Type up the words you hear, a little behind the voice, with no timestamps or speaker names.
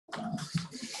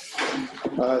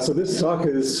So this talk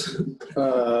is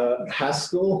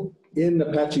Haskell in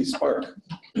Apache Spark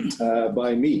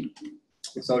by me.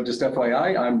 So just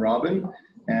FYI, I'm Robin,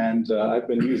 and I've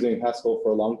been using Haskell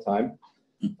for a long time.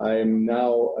 I'm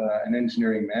now an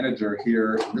engineering manager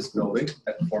here in this building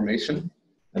at Formation,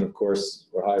 and of course,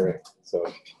 we're hiring. So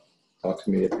talk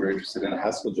to me if you're interested in a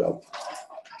Haskell job.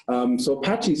 So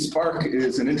Apache Spark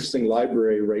is an interesting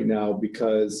library right now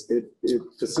because it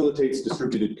facilitates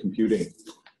distributed computing.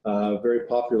 Very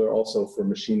popular also for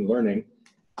machine learning.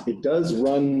 It does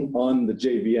run on the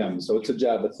JVM, so it's a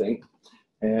Java thing,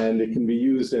 and it can be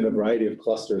used in a variety of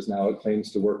clusters now. It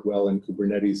claims to work well in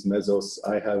Kubernetes, Mesos.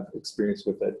 I have experience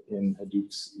with it in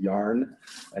Hadoop's Yarn,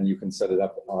 and you can set it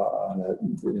up on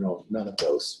none of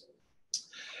those.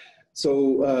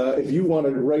 So if you want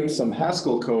to write some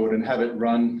Haskell code and have it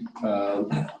run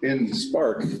in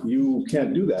Spark, you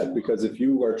can't do that because if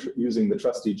you are using the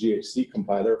trusty GHC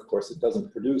compiler, of course, it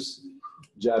doesn't produce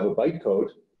Java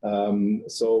bytecode.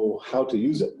 So how to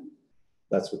use it?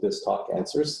 That's what this talk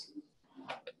answers.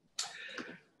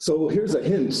 So here's a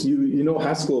hint. You know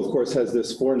Haskell, of course, has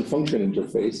this foreign function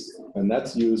interface, and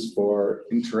that's used for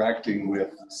interacting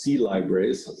with C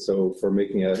libraries, so for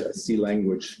making a C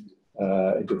language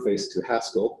interface to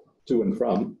Haskell, to and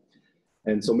from.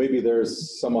 And so maybe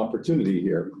there's some opportunity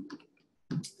here.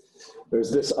 There's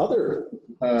this other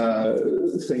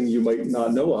thing you might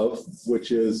not know of,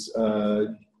 which is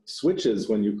switches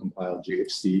when you compile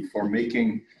GHC for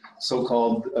making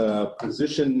so-called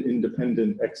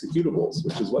position-independent executables,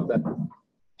 which is what that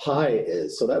pi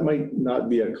is. So that might not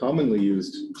be a commonly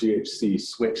used GHC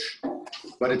switch,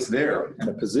 but it's there. And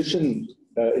a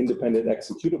position-independent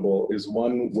executable is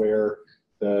one where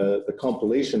the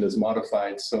compilation is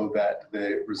modified so that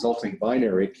the resulting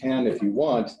binary can, if you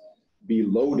want, be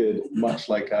loaded much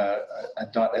like a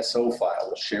 .so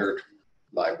file, a shared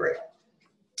library.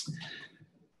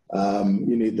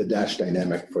 You need the dash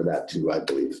dynamic for that too, I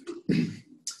believe.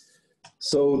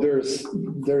 So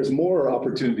there's more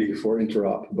opportunity for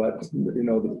interop, but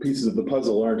the pieces of the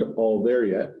puzzle aren't all there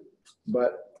yet.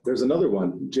 But there's another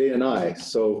one, JNI.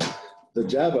 So the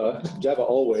Java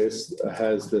always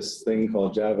has this thing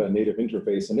called Java Native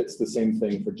Interface, and it's the same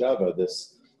thing for Java,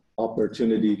 this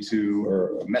opportunity to,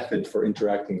 or a method for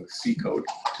interacting with C code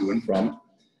to and from.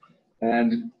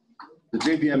 And the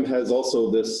JVM has also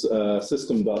this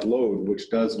system.load, which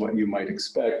does what you might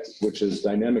expect, which is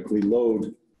dynamically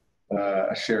load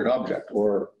a shared object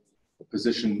or a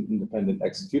position-independent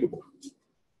executable.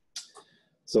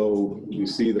 So you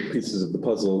see the pieces of the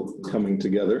puzzle coming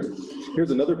together.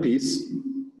 Here's another piece,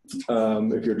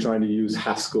 if you're trying to use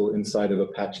Haskell inside of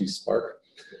Apache Spark.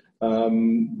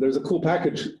 There's a cool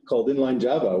package called inline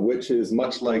Java, which is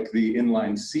much like the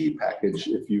inline C package,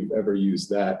 if you've ever used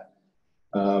that.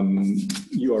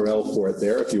 URL for it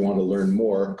there if you want to learn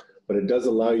more, but it does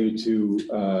allow you to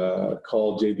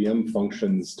call JVM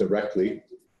functions directly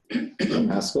from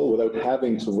Haskell without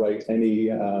having to write any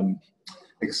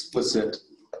explicit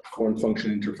foreign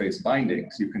function interface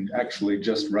bindings. You can actually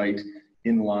just write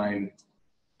inline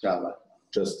Java,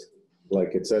 just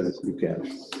like it says you can.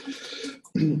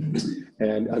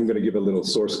 And I'm going to give a little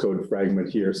source code fragment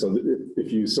here. So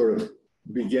if you sort of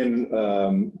begin,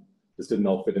 this didn't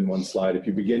all fit in one slide. If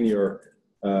you begin your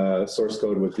source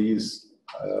code with these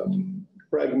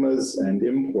pragmas and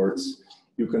imports,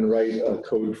 you can write a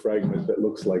code fragment that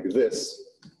looks like this,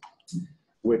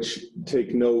 which,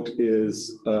 take note,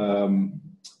 is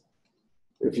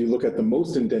if you look at the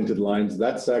most indented lines,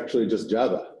 that's actually just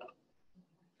Java.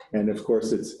 And of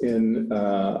course, it's in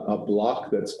a block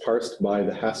that's parsed by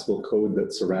the Haskell code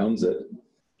that surrounds it.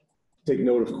 Take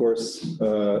note, of course,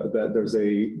 that there's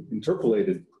a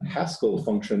interpolated Haskell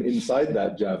function inside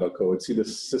that Java code. See the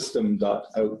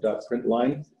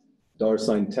system.out.println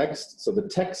 $text. So the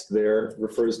text there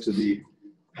refers to the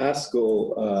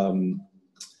Haskell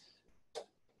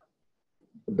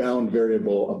bound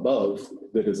variable above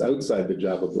that is outside the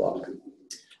Java block.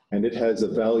 And it has a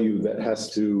value that has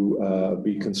to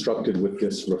be constructed with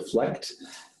this reflect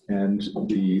and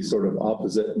the sort of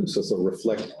opposite. So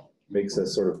reflect makes a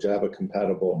sort of Java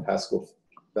compatible Haskell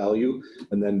value.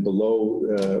 And then below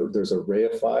there's a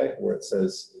reify where it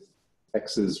says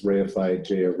X is reify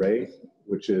J array,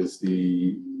 which is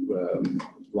the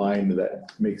line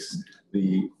that makes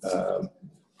the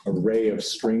array of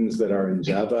strings that are in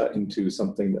Java into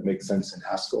something that makes sense in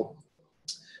Haskell.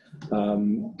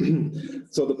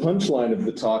 So the punchline of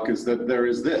the talk is that there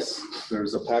is this.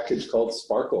 There's a package called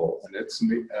Sparkle, and it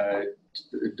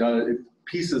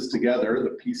pieces together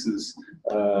the pieces,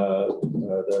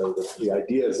 the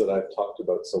ideas that I've talked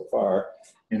about so far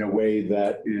in a way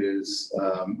that is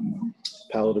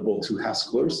palatable to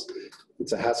Haskellers.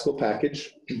 it's a Haskell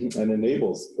package and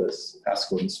enables this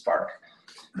Haskell in Spark.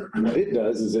 What it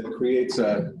does is it creates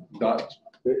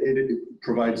it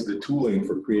provides the tooling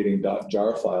for creating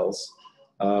 .jar files,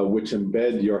 which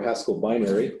embed your Haskell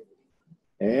binary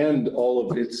and all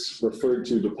of its referred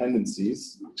to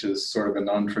dependencies, which is sort of a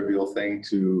non-trivial thing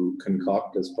to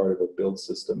concoct as part of a build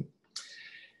system.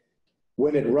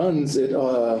 When it runs,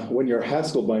 when your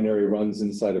Haskell binary runs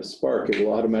inside of Spark, it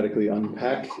will automatically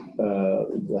unpack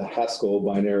the Haskell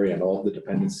binary and all of the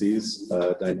dependencies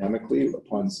dynamically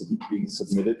upon being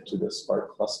submitted to the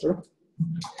Spark cluster.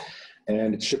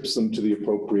 And it ships them to the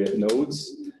appropriate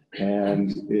nodes,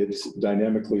 and it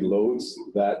dynamically loads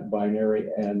that binary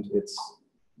and its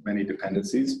many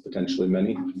dependencies, potentially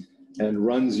many, and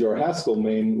runs your Haskell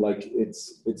main like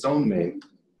its own main.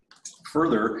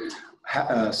 Further,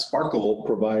 Sparkle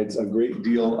provides a great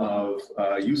deal of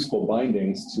useful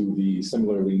bindings to the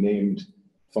similarly named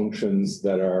functions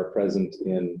that are present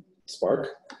in Spark.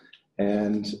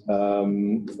 And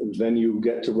then you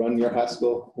get to run your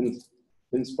Haskell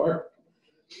in Spark.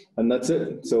 And that's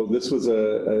it. So this was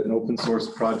an open source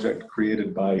project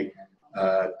created by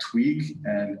Tweak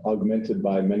and augmented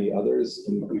by many others,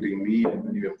 including me and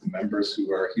many of the members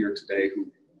who are here today who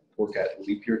work at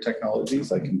Leap Year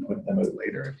Technologies. I can put them out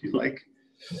later if you like.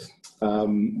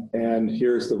 And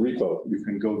here's the repo. You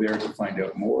can go there to find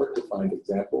out more, to find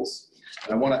examples.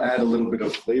 And I want to add a little bit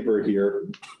of flavor here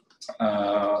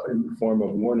in the form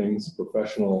of warnings,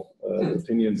 professional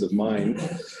opinions of mine.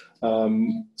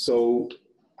 So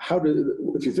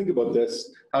if you think about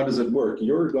this, how does it work?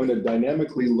 You're going to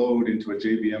dynamically load into a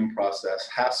JVM process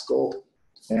Haskell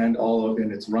and all in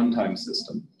its runtime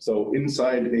system. So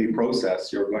inside a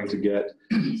process, you're going to get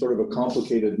sort of a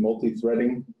complicated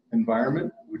multi-threading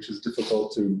environment, which is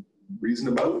difficult to reason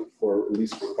about, or at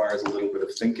least requires a little bit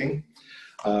of thinking.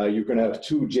 You're going to have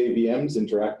two JVMs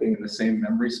interacting in the same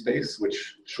memory space,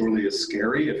 which surely is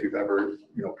scary. If you've ever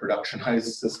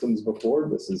productionized systems before,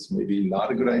 this is maybe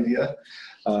not a good idea.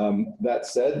 That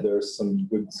said, there's some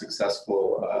good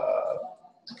successful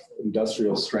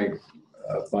industrial strength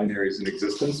binaries in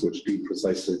existence, which do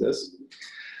precisely this.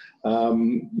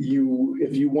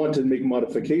 If you want to make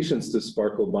modifications to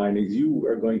Sparkle bindings, you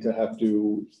are going to have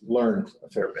to learn a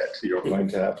fair bit. You're going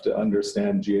to have to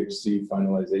understand GHC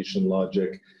finalization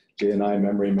logic, JNI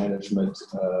memory management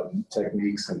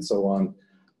techniques, and so on.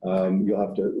 You'll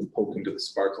have to poke into the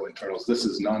Sparkle internals. This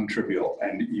is non-trivial,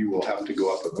 and you will have to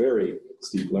go up a very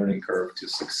steep learning curve to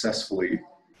successfully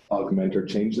augment or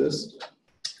change this.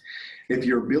 If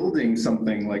you're building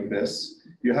something like this,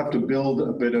 you have to build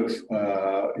a bit of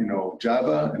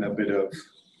Java and a bit of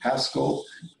Haskell,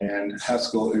 and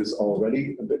Haskell is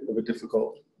already a bit of a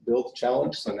difficult build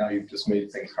challenge, so now you've just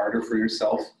made things harder for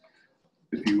yourself.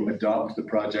 If you adopt the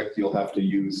project, you'll have to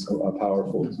use a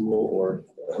powerful tool or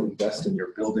invest in your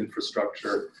build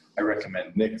infrastructure. I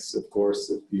recommend Nix, of course,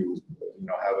 if you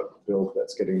have a build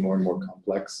that's getting more and more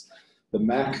complex. The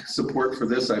Mac support for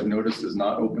this, I've noticed, is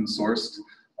not open sourced.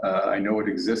 I know it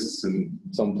exists in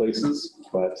some places,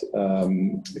 but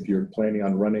if you're planning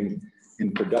on running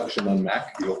in production on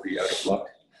Mac, you'll be out of luck.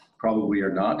 Probably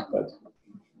are not, but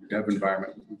your dev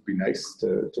environment would be nice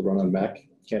to run on Mac.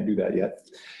 Can't do that yet.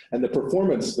 And the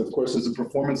performance, of course, is a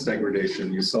performance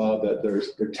degradation. You saw that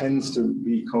there tends to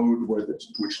be code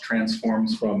which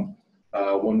transforms from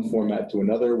one format to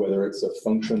another, whether it's a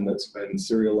function that's been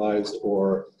serialized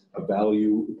or a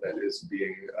value that is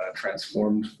being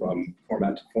transformed from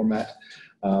format to format.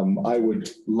 I would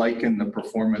liken the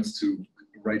performance to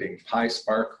writing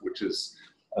PySpark, which is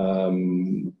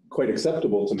quite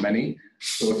acceptable to many.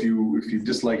 So if you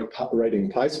dislike writing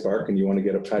PySpark and you want to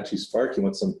get Apache Spark, you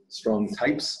want some strong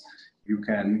types, you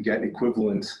can get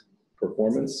equivalent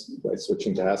performance by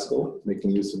switching to Haskell,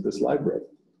 making use of this library.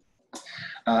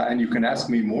 And you can ask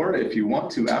me more if you want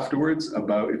to afterwards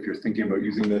about if you're thinking about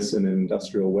using this in an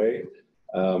industrial way.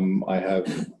 I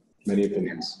have many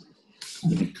opinions.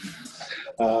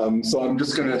 So I'm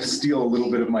just going to steal a little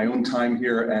bit of my own time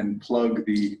here and plug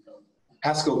the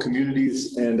Haskell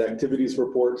Communities and Activities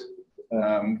Report,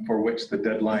 for which the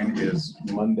deadline is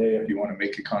Monday. If you want to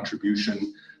make a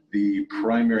contribution, the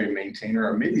primary maintainer,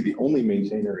 or maybe the only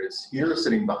maintainer, is here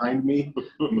sitting behind me,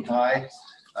 Mihai.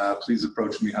 Please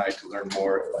approach Mihai to learn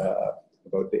more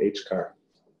about the HCAR.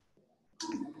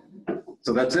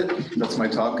 So that's it. That's my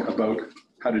talk about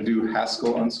how to do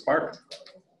Haskell on Spark.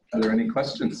 Are there any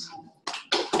questions?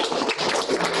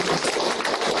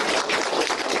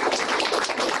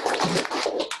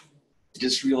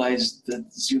 Just realized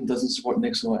that Zoom doesn't support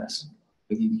NixOS.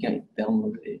 But you can't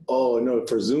download it. Oh, no,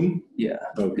 for Zoom? Yeah.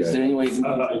 Okay. Is there any way?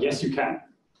 Yes, you can.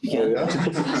 Yeah. Oh,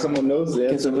 yeah? Someone knows the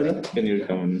Can answer. somebody? Can you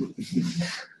come?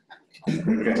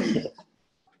 Okay.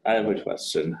 I have a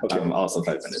question. Okay. Also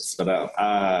 5 minutes, but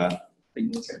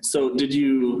so did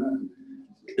you,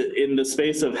 in the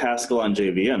space of Haskell on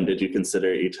JVM, did you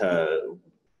consider ETA,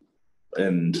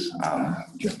 and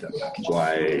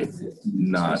why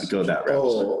not go that route?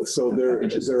 Oh, so there are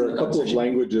a couple of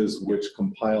languages which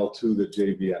compile to the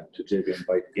JVM, to JVM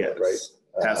bytecode, Yes. right?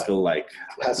 Haskell-like.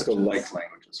 Haskell-like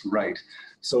languages, right.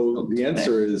 So the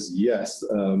answer is yes.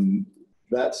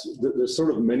 There's sort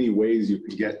of many ways you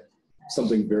could get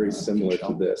something very similar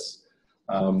to this.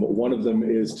 One of them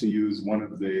is to use one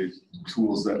of the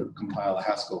tools that compile a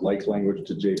Haskell-like language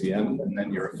to JVM, and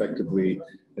then you're effectively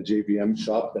a JVM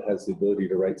shop that has the ability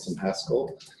to write some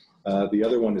Haskell. The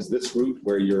other one is this route,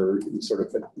 where you're sort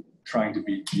of trying to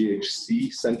be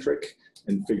GHC-centric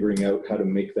and figuring out how to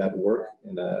make that work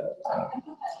in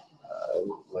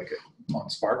on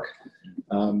Spark.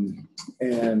 You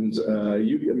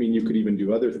could even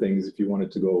do other things if you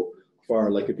wanted to go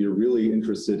far. Like if you're really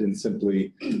interested in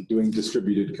simply doing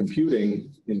distributed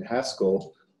computing in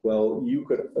Haskell, well, you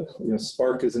could,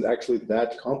 Spark isn't actually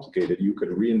that complicated. You could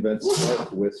reinvent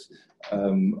Spark with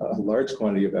a large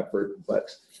quantity of effort, but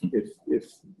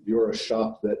if you're a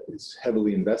shop that is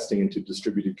heavily investing into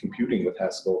distributed computing with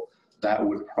Haskell, that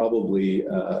would probably,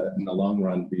 in the long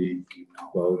run, be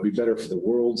better for the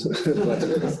world,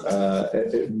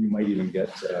 but you might even get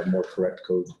more correct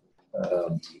code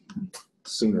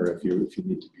sooner if you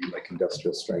need to be like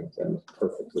industrial strength and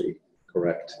perfectly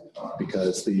correct,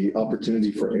 because the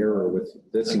opportunity for error with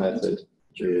this method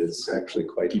is actually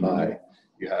quite high.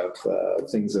 You have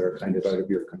things that are kind of out of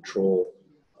your control,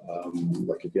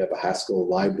 like if you have a Haskell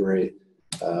library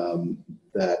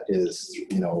that is,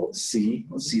 a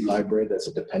C library that's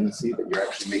a dependency that you're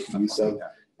actually making use of,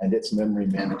 and its memory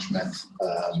management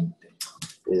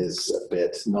is a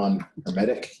bit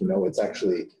non-hermetic. It's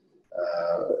actually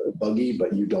buggy,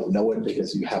 but you don't know it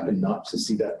because you happen not to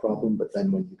see that problem. But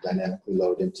then when you dynamically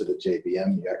load into the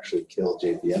JVM, you actually kill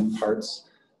JVM parts,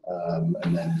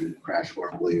 and then you crash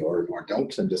horribly or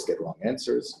don't and just get wrong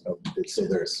answers. So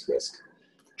there's risk.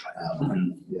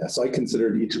 So I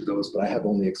considered each of those, but I have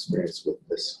only experience with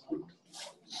this.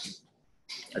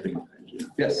 I think.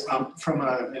 Yes. From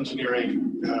an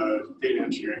engineering, data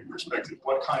engineering perspective,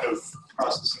 what kind of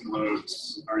processing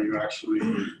loads are you actually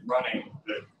running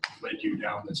that led you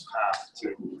down this path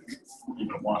to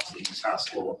even want to use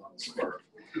Haskell on Spark?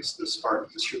 Because the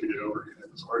Spark distributed overhead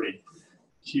is already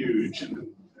huge and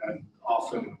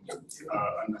often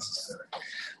unnecessary.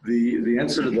 The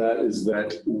answer to that is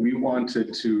that we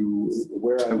wanted to,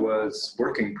 where I was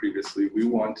working previously, we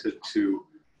wanted to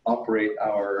operate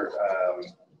our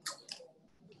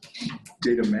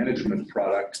data management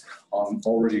product on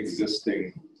already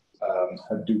existing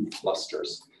Hadoop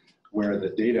clusters, where the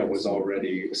data was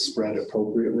already spread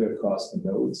appropriately across the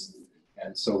nodes.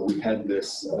 And so we had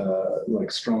this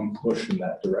strong push in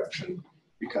that direction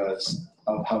because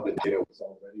of how the data was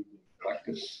already being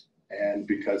collected, and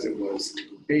because it was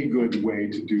a good way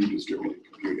to do distributed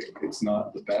computing. It's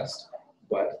not the best,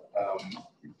 but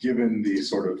given the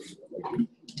sort of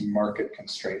market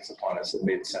constraints upon us, it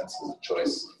made sense as a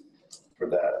choice for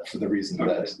that, for the reason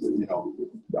that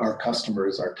our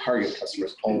customers, our target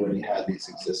customers, already had these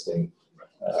existing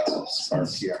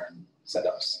RCR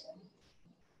setups.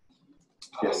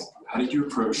 Yes. How did you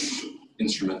approach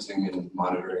instrumenting and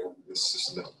monitoring this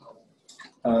system?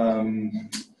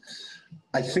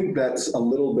 I think that's a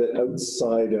little bit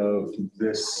outside of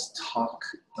this talk,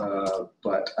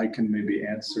 but I can maybe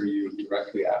answer you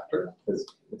directly after, because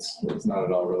it's not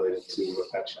at all related to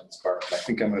Apache and Spark. I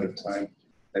think I'm out of time.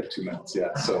 I have 2 minutes,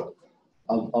 yeah. So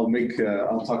I'll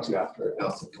talk to you after.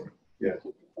 Yeah.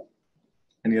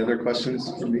 Any other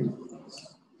questions for me?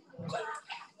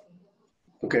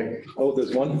 Okay. Oh,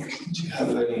 there's one. Do you have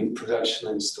any production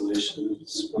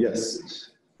installations?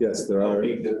 Yes, there are.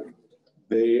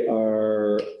 They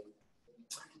are,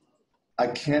 I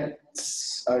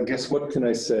guess, what can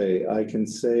I say? I can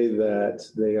say that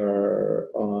they are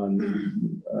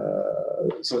on,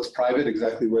 so it's private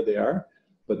exactly where they are,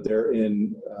 but they're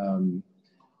in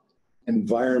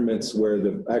environments where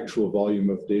the actual volume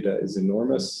of data is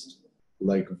enormous,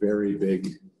 like very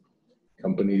big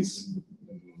companies,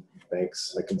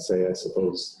 banks, I can say, I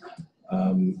suppose.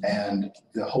 And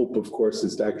the hope, of course,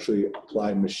 is to actually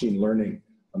apply machine learning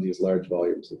on these large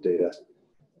volumes of data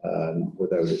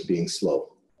without it being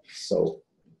slow. So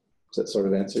does that sort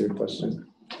of answer your question?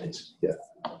 Yeah.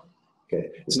 Okay.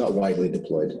 It's not widely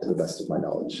deployed to the best of my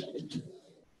knowledge.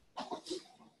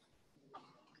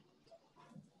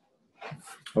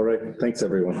 All right. Thanks,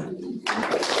 everyone.